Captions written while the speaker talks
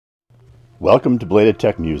Welcome to Bladed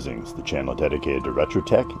Tech Musings, the channel dedicated to retro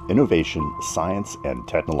tech, innovation, science, and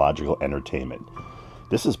technological entertainment.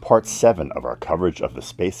 This is part 7 of our coverage of the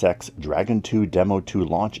SpaceX Dragon 2 Demo-2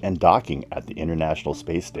 launch and docking at the International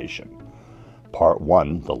Space Station. Part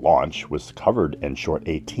 1, the launch, was covered in short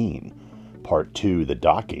 18. Part 2, the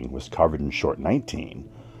docking, was covered in short 19.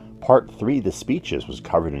 Part 3, the speeches, was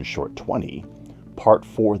covered in short 20. Part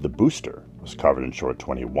 4, the booster, was covered in short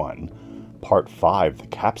 21. Part 5, the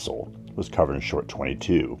capsule, was covered in short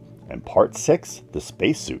 22, and Part 6, the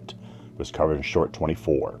spacesuit, was covered in short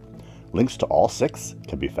 24. Links to all 6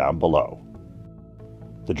 can be found below.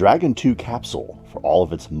 The Dragon 2 capsule, for all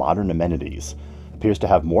of its modern amenities, appears to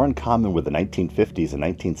have more in common with the 1950s and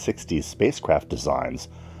 1960s spacecraft designs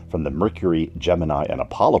from the Mercury, Gemini, and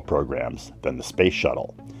Apollo programs than the Space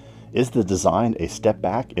Shuttle. Is the design a step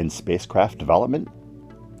back in spacecraft development?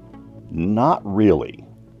 Not really.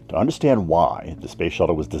 To understand why the Space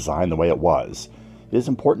Shuttle was designed the way it was, it is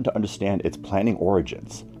important to understand its planning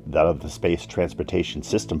origins, that of the Space Transportation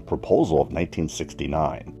System proposal of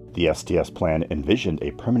 1969. The STS plan envisioned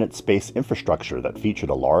a permanent space infrastructure that featured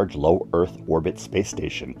a large low Earth orbit space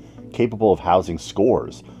station capable of housing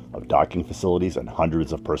scores of docking facilities and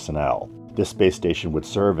hundreds of personnel. This space station would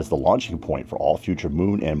serve as the launching point for all future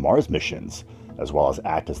Moon and Mars missions, as well as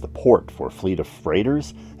act as the port for a fleet of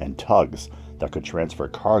freighters and tugs that could transfer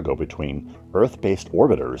cargo between Earth-based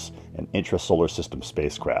orbiters and intrasolar system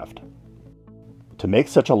spacecraft. To make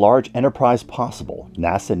such a large enterprise possible,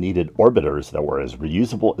 NASA needed orbiters that were as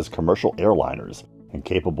reusable as commercial airliners and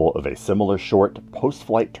capable of a similar short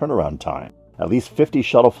post-flight turnaround time. At least 50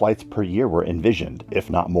 shuttle flights per year were envisioned,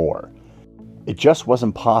 if not more. It just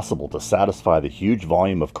wasn't possible to satisfy the huge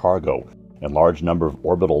volume of cargo and large number of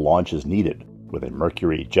orbital launches needed with a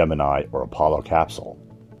Mercury, Gemini, or Apollo capsule.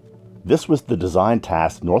 This was the design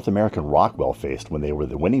task North American Rockwell faced when they were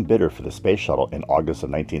the winning bidder for the Space Shuttle in August of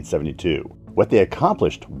 1972. What they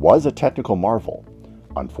accomplished was a technical marvel.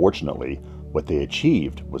 Unfortunately, what they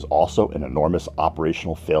achieved was also an enormous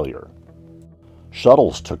operational failure.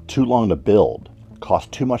 Shuttles took too long to build,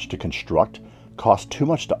 cost too much to construct, cost too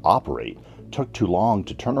much to operate, took too long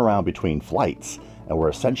to turn around between flights, and were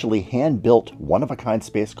essentially hand-built one-of-a-kind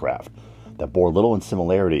spacecraft that bore little in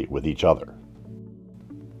similarity with each other.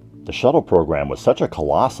 The shuttle program was such a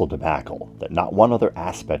colossal debacle that not one other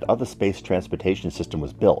aspect of the space transportation system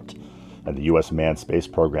was built, and the U.S. manned space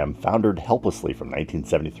program foundered helplessly from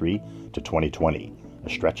 1973 to 2020, a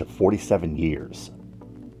stretch of 47 years.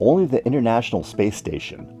 Only the International Space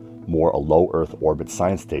Station, more a low Earth orbit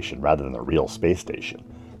science station rather than a real space station,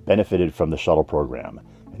 benefited from the shuttle program,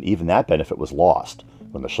 and even that benefit was lost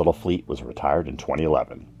when the shuttle fleet was retired in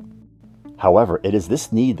 2011. However, it is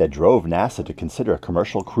this need that drove NASA to consider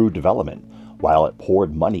commercial crew development, while it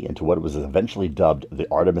poured money into what was eventually dubbed the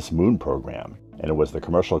Artemis Moon program, and it was the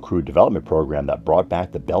commercial crew development program that brought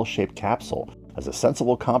back the bell-shaped capsule as a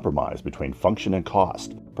sensible compromise between function and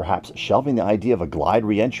cost, perhaps shelving the idea of a glide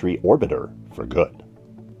re-entry orbiter for good.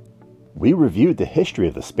 We reviewed the history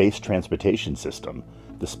of the space transportation system,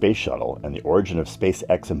 the Space Shuttle, and the origin of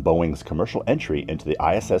SpaceX and Boeing's commercial entry into the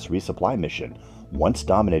ISS resupply mission, once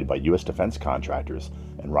dominated by U.S. defense contractors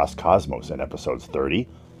and Roscosmos, in episodes 30,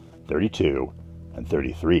 32, and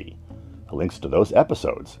 33. The links to those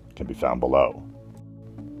episodes can be found below.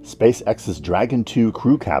 SpaceX's Dragon 2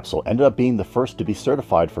 crew capsule ended up being the first to be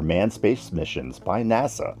certified for manned space missions by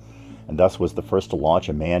NASA, and thus was the first to launch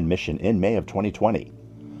a manned mission in May of 2020.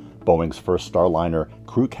 Boeing's first Starliner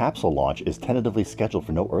crew capsule launch is tentatively scheduled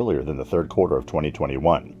for no earlier than the third quarter of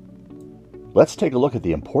 2021. Let's take a look at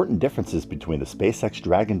the important differences between the SpaceX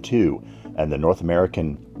Dragon 2 and the North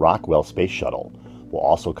American Rockwell Space Shuttle. We'll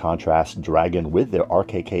also contrast Dragon with their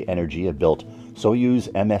RKK Energia-built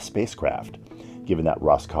Soyuz MS spacecraft. Given that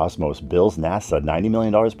Roscosmos bills NASA $90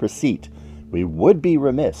 million per seat, we would be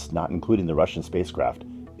remiss not including the Russian spacecraft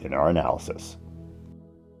in our analysis.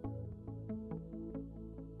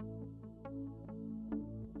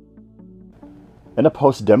 In a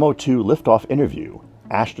post-Demo-2 liftoff interview,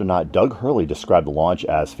 astronaut Doug Hurley described the launch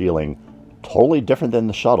as feeling totally different than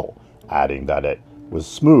the shuttle, adding that it was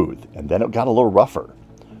smooth and then it got a little rougher.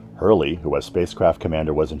 Hurley, who as spacecraft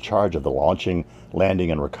commander was in charge of the launching,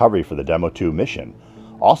 landing, and recovery for the Demo-2 mission,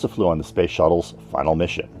 also flew on the Space Shuttle's final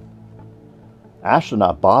mission.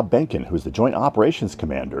 Astronaut Bob Behnken, who is the Joint Operations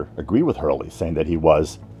Commander, agreed with Hurley, saying that he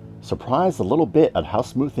was surprised a little bit at how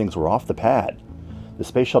smooth things were off the pad. The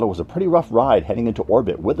Space Shuttle was a pretty rough ride heading into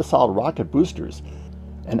orbit with the solid rocket boosters,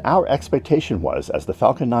 and our expectation was, as the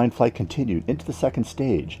Falcon 9 flight continued into the second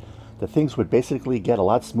stage, that things would basically get a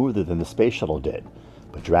lot smoother than the Space Shuttle did.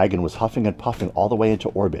 But Dragon was huffing and puffing all the way into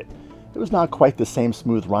orbit, It was not quite the same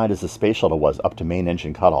smooth ride as the Space Shuttle was up to main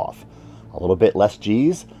engine cutoff. A little bit less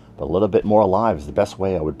G's, but a little bit more alive is the best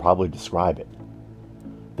way I would probably describe it.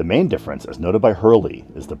 The main difference, as noted by Hurley,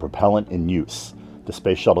 is the propellant in use. The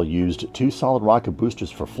Space Shuttle used 2 solid rocket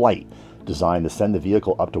boosters for flight, designed to send the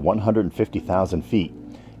vehicle up to 150,000 feet.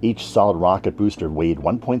 Each solid rocket booster weighed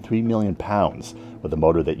 1.3 million pounds, with a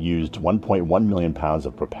motor that used 1.1 million pounds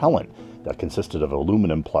of propellant that consisted of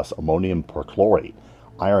aluminum plus ammonium perchlorate,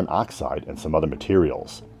 iron oxide, and some other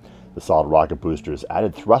materials. The solid rocket boosters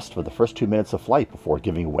added thrust for the first 2 minutes of flight before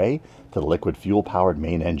giving way to the liquid fuel-powered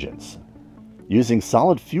main engines. Using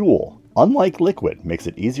solid fuel, unlike liquid, makes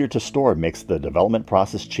it easier to store and makes the development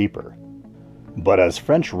process cheaper. But as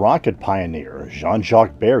French rocket pioneer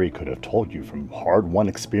Jean-Jacques Barry could have told you from hard-won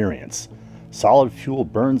experience, solid fuel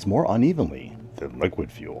burns more unevenly than liquid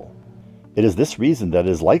fuel. It is this reason that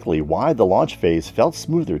is likely why the launch phase felt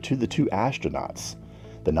smoother to the 2 astronauts.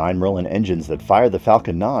 The 9 Merlin engines that fire the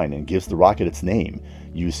Falcon 9 and gives the rocket its name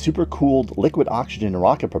use supercooled liquid oxygen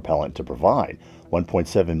rocket propellant to provide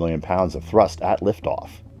 1.7 million pounds of thrust at liftoff.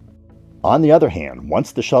 On the other hand,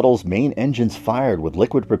 once the shuttle's main engines fired with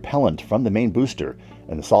liquid propellant from the main booster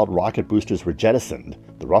and the solid rocket boosters were jettisoned,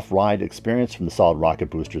 the rough ride experience from the solid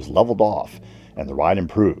rocket boosters leveled off and the ride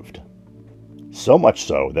improved. So much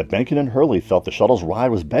so that Benkin and Hurley felt the shuttle's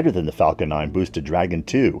ride was better than the Falcon 9 boosted Dragon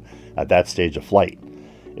 2 at that stage of flight.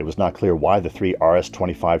 It was not clear why the 3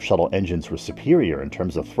 RS-25 shuttle engines were superior in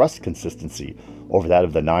terms of thrust consistency over that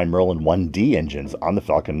of the 9 Merlin 1D engines on the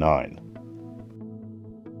Falcon 9.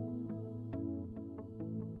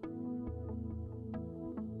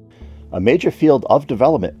 A major field of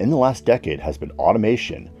development in the last decade has been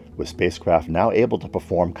automation, with spacecraft now able to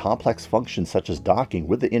perform complex functions such as docking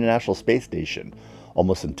with the International Space Station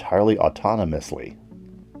almost entirely autonomously.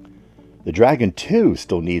 The Dragon 2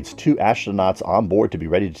 still needs 2 astronauts on board to be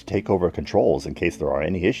ready to take over controls in case there are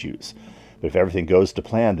any issues, but if everything goes to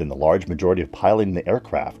plan, then the large majority of piloting the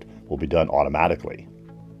aircraft will be done automatically.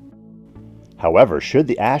 However, should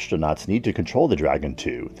the astronauts need to control the Dragon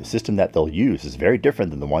 2, the system that they'll use is very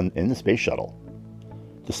different than the one in the Space Shuttle.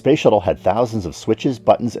 The Space Shuttle had thousands of switches,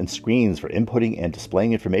 buttons, and screens for inputting and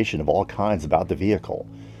displaying information of all kinds about the vehicle.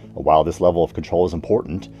 While this level of control is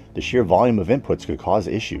important, the sheer volume of inputs could cause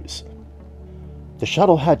issues. The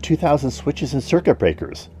shuttle had 2,000 switches and circuit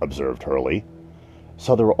breakers, observed Hurley.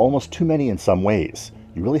 So there were almost too many in some ways.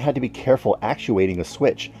 You really had to be careful actuating a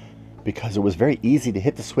switch, because it was very easy to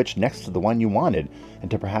hit the switch next to the one you wanted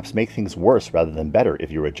and to perhaps make things worse rather than better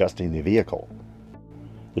if you were adjusting the vehicle.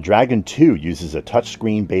 The Dragon 2 uses a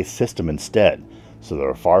touchscreen-based system instead, so there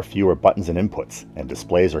are far fewer buttons and inputs, and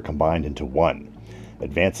displays are combined into one.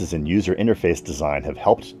 Advances in user interface design have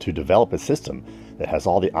helped to develop a system that has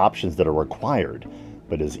all the options that are required,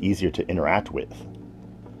 but is easier to interact with.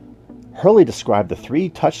 Hurley described the 3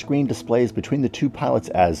 touchscreen displays between the 2 pilots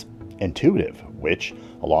as intuitive, which,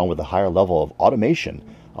 along with a higher level of automation,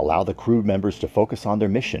 allow the crew members to focus on their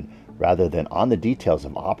mission rather than on the details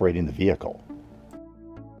of operating the vehicle.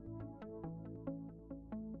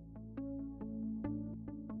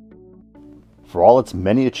 For all its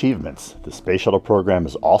many achievements, the Space Shuttle program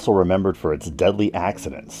is also remembered for its deadly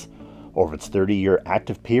accidents. Over its 30-year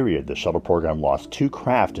active period, the shuttle program lost 2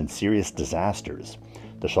 craft in serious disasters: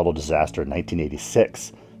 the Shuttle disaster in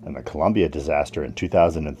 1986 and the Columbia disaster in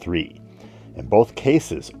 2003. In both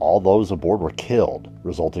cases, all those aboard were killed,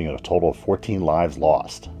 resulting in a total of 14 lives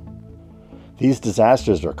lost. These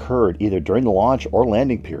disasters occurred either during the launch or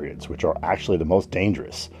landing periods, which are actually the most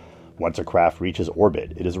dangerous. Once a craft reaches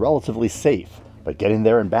orbit, it is relatively safe, but getting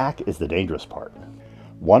there and back is the dangerous part.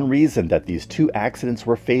 One reason that these 2 accidents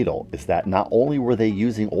were fatal is that not only were they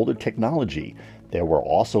using older technology, there were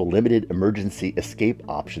also limited emergency escape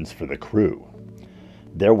options for the crew.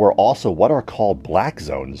 There were also what are called black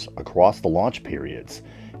zones across the launch periods,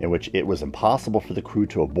 in which it was impossible for the crew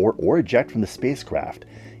to abort or eject from the spacecraft,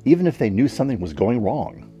 even if they knew something was going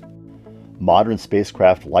wrong. Modern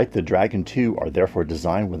spacecraft like the Dragon 2 are therefore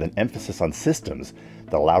designed with an emphasis on systems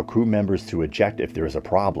that allow crew members to eject if there is a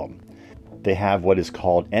problem. They have what is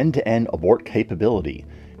called end-to-end abort capability,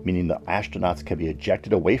 meaning the astronauts can be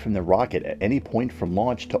ejected away from the rocket at any point from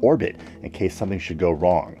launch to orbit in case something should go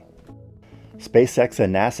wrong. SpaceX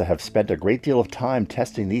and NASA have spent a great deal of time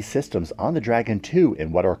testing these systems on the Dragon 2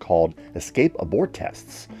 in what are called escape abort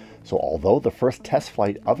tests. So although the first test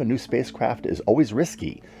flight of a new spacecraft is always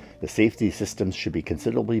risky, the safety systems should be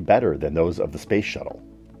considerably better than those of the Space Shuttle.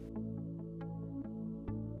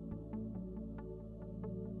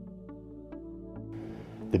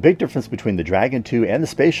 The big difference between the Dragon 2 and the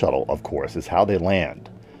Space Shuttle, of course, is how they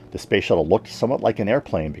land. The Space Shuttle looked somewhat like an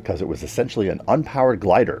airplane because it was essentially an unpowered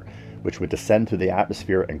glider, which would descend through the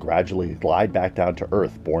atmosphere and gradually glide back down to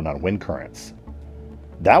Earth, borne on wind currents.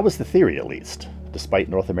 That was the theory, at least. Despite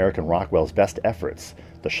North American Rockwell's best efforts,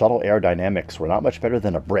 the shuttle aerodynamics were not much better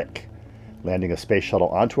than a brick. Landing a space shuttle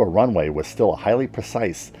onto a runway was still a highly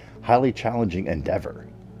precise, highly challenging endeavor.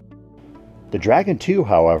 The Dragon 2,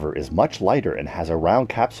 however, is much lighter and has a round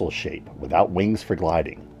capsule shape without wings for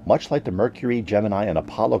gliding, much like the Mercury, Gemini, and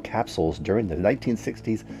Apollo capsules during the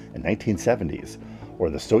 1960s and 1970s, or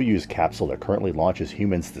the Soyuz capsule that currently launches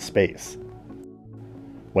humans to space.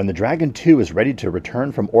 When the Dragon 2 is ready to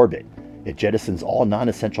return from orbit, it jettisons all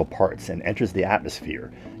non-essential parts and enters the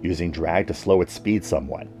atmosphere, using drag to slow its speed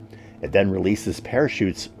somewhat. It then releases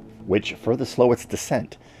parachutes which further slow its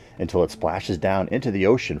descent until it splashes down into the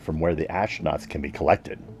ocean from where the astronauts can be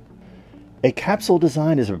collected. A capsule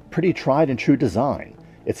design is a pretty tried and true design.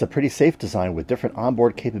 It's a pretty safe design with different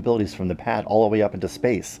onboard capabilities from the pad all the way up into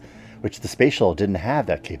space, which the Space Shuttle didn't have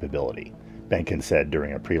that capability, Benkin said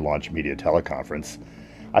during a pre-launch media teleconference.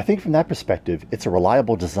 I think from that perspective, it's a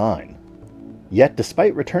reliable design. Yet,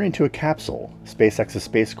 despite returning to a capsule, SpaceX's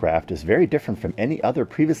spacecraft is very different from any other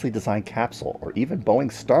previously designed capsule or even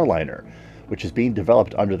Boeing's Starliner, which is being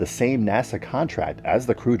developed under the same NASA contract as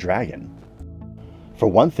the Crew Dragon. For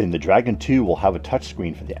one thing, the Dragon 2 will have a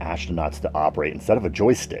touchscreen for the astronauts to operate instead of a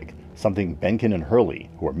joystick, something Benkin and Hurley,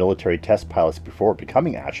 who were military test pilots before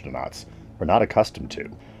becoming astronauts, were not accustomed to.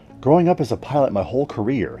 Growing up as a pilot my whole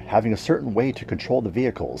career, having a certain way to control the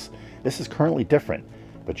vehicles, this is currently different.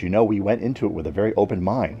 But you know we went into it with a very open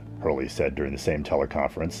mind, Hurley said during the same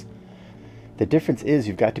teleconference. The difference is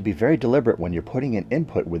you've got to be very deliberate when you're putting an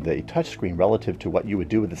input with a touchscreen relative to what you would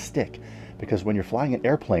do with a stick, because when you're flying an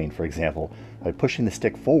airplane, for example, by pushing the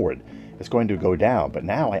stick forward, it's going to go down, but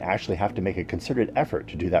now I actually have to make a concerted effort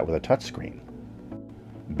to do that with a touchscreen.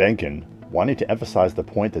 Benkin, wanting to emphasize the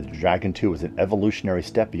point that the Dragon 2 was an evolutionary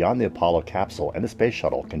step beyond the Apollo capsule and the Space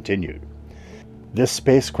Shuttle, continued. This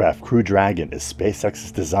spacecraft, Crew Dragon, is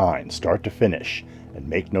SpaceX's design, start to finish, and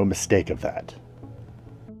make no mistake of that.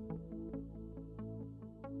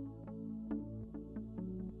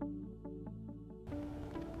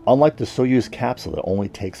 Unlike the Soyuz capsule that only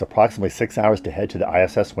takes approximately 6 hours to head to the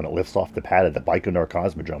ISS when it lifts off the pad at the Baikonur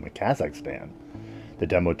Cosmodrome in Kazakhstan, the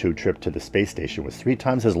Demo-2 trip to the space station was 3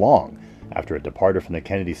 times as long after it departed from the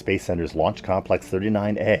Kennedy Space Center's Launch Complex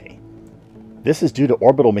 39A. This is due to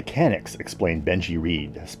orbital mechanics, explained Benji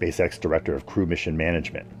Reed, SpaceX Director of Crew Mission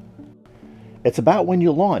Management. It's about when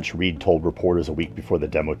you launch, Reed told reporters a week before the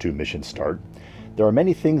Demo-2 mission start. There are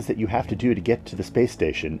many things that you have to do to get to the space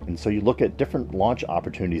station, and so you look at different launch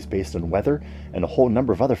opportunities based on weather and a whole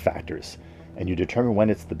number of other factors, and you determine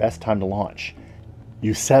when it's the best time to launch.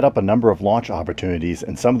 You set up a number of launch opportunities,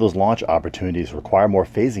 and some of those launch opportunities require more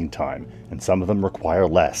phasing time, and some of them require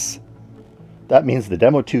less. That means the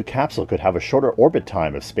Demo-2 capsule could have a shorter orbit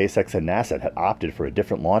time if SpaceX and NASA had opted for a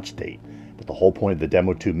different launch date, but the whole point of the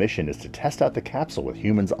Demo-2 mission is to test out the capsule with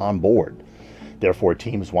humans on board. Therefore,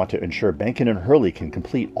 teams want to ensure Benkin and Hurley can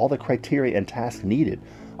complete all the criteria and tasks needed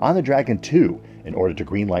on the Dragon 2 in order to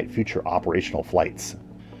greenlight future operational flights.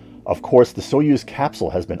 Of course, the Soyuz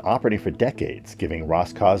capsule has been operating for decades, giving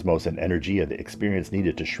Roscosmos and Energia the experience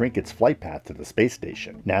needed to shrink its flight path to the space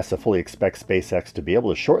station. NASA fully expects SpaceX to be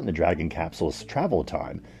able to shorten the Dragon capsule's travel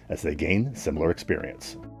time as they gain similar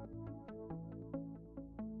experience.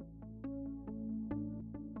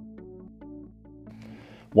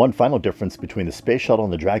 One final difference between the Space Shuttle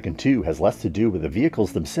and the Dragon 2 has less to do with the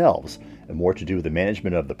vehicles themselves and more to do with the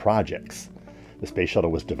management of the projects. The Space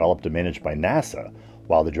Shuttle was developed and managed by NASA,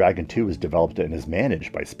 while the Dragon 2 is developed and is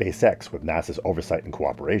managed by SpaceX with NASA's oversight and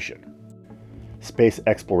cooperation. Space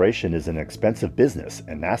exploration is an expensive business,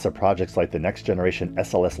 and NASA projects like the next-generation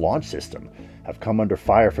SLS launch system have come under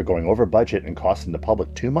fire for going over budget and costing the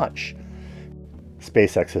public too much.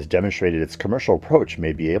 SpaceX has demonstrated its commercial approach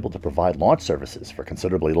may be able to provide launch services for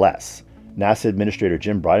considerably less. NASA Administrator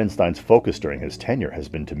Jim Bridenstine's focus during his tenure has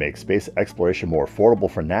been to make space exploration more affordable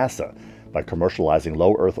for NASA by commercializing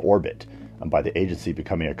low Earth orbit, and by the agency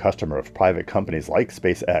becoming a customer of private companies like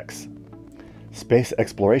SpaceX. Space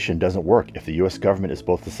exploration doesn't work if the U.S. government is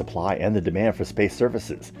both the supply and the demand for space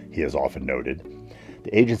services, he has often noted.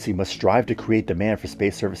 The agency must strive to create demand for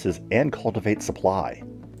space services and cultivate supply.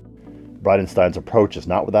 Bridenstine's approach is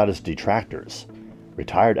not without its detractors.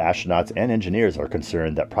 Retired astronauts and engineers are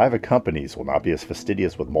concerned that private companies will not be as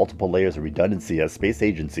fastidious with multiple layers of redundancy as space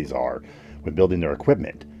agencies are when building their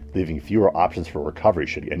equipment, leaving fewer options for recovery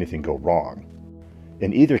should anything go wrong.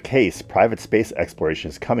 In either case, private space exploration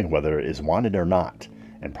is coming whether it is wanted or not,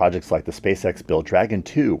 and projects like the SpaceX-built Dragon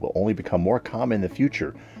 2 will only become more common in the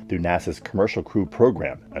future through NASA's Commercial Crew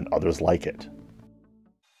program and others like it.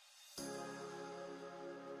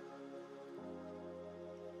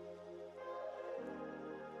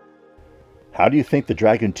 How do you think the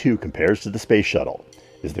Dragon 2 compares to the Space Shuttle?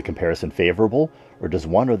 Is the comparison favorable, or does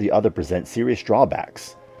one or the other present serious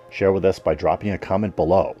drawbacks? Share with us by dropping a comment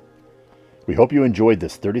below. We hope you enjoyed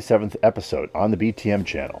this 37th episode on the BTM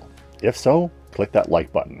channel. If so, click that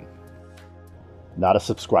like button. Not a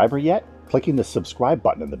subscriber yet? Clicking the subscribe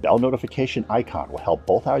button and the bell notification icon will help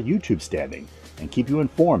both our YouTube standing and keep you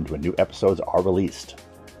informed when new episodes are released.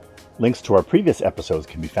 Links to our previous episodes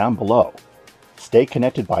can be found below. Stay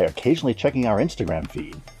connected by occasionally checking our Instagram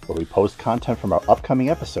feed, where we post content from our upcoming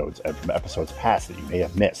episodes and from episodes past that you may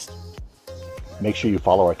have missed. Make sure you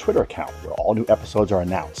follow our Twitter account, where all new episodes are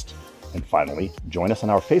announced. And finally, join us on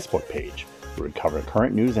our Facebook page, where we cover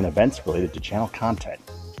current news and events related to channel content.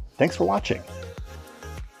 Thanks for watching.